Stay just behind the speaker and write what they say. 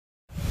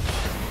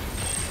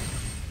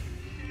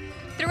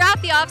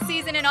the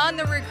offseason and on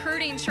the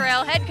recruiting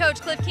trail, head coach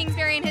Cliff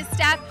Kingsbury and his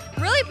staff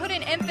really put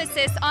an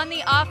emphasis on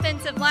the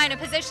offensive line, a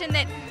position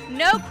that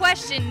no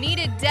question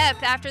needed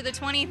depth after the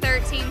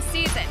 2013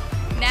 season.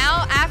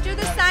 Now, after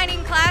the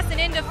signing class and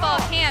into fall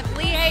camp,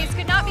 Lee Hayes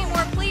could not be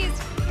more pleased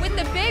with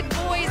the big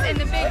boys and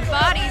the big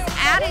bodies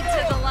added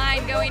to the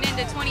line going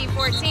into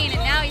 2014, and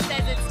now he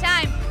says it's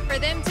time for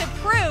them to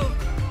prove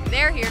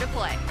they're here to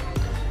play.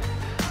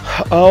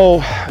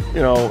 Oh,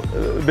 you know,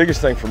 the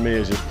biggest thing for me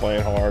is just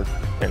playing hard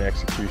and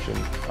execution.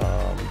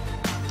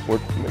 We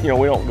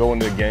don't go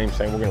into the game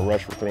saying we're going to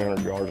rush for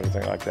 300 yards or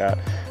anything like that.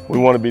 We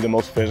want to be the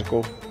most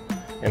physical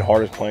and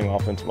hardest playing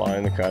offensive line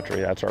in the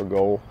country. That's our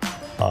goal,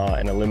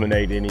 and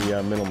eliminate any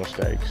mental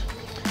mistakes.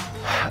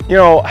 You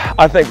know,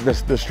 I think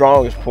the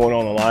strongest point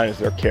on the line is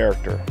their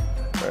character.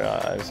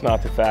 It's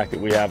not the fact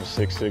that we have a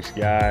 6'6"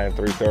 guy and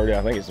 330.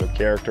 I think it's their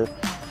character.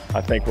 I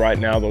think right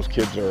now those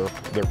kids they're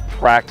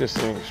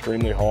practicing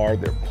extremely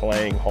hard. They're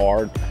playing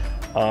hard,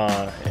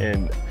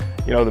 and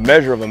you know, the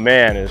measure of a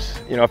man is,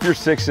 you know, if you're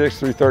 6'6",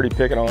 330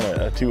 picking on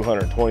a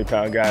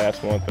 220-pound guy,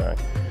 that's one thing.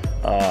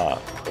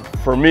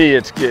 For me,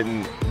 it's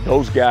getting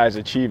those guys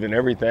achieving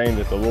everything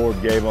that the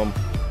Lord gave them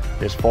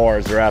as far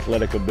as their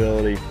athletic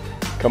ability,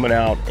 coming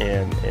out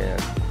and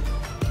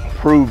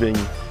proving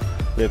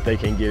that they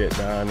can get it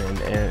done,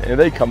 and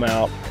they come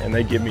out and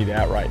they give me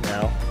that right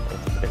now.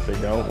 If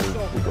they don't,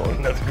 we go in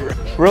another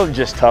direction. Really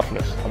just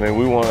toughness. I mean,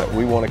 we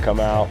want to come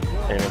out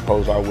and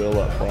impose our will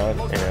up front,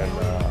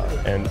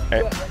 and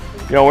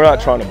you know, we're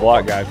not trying to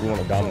block guys, we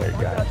want to dominate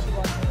guys.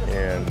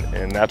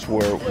 And that's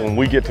where, when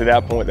we get to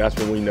that point, that's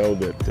when we know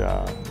that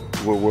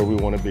we're where we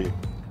want to be.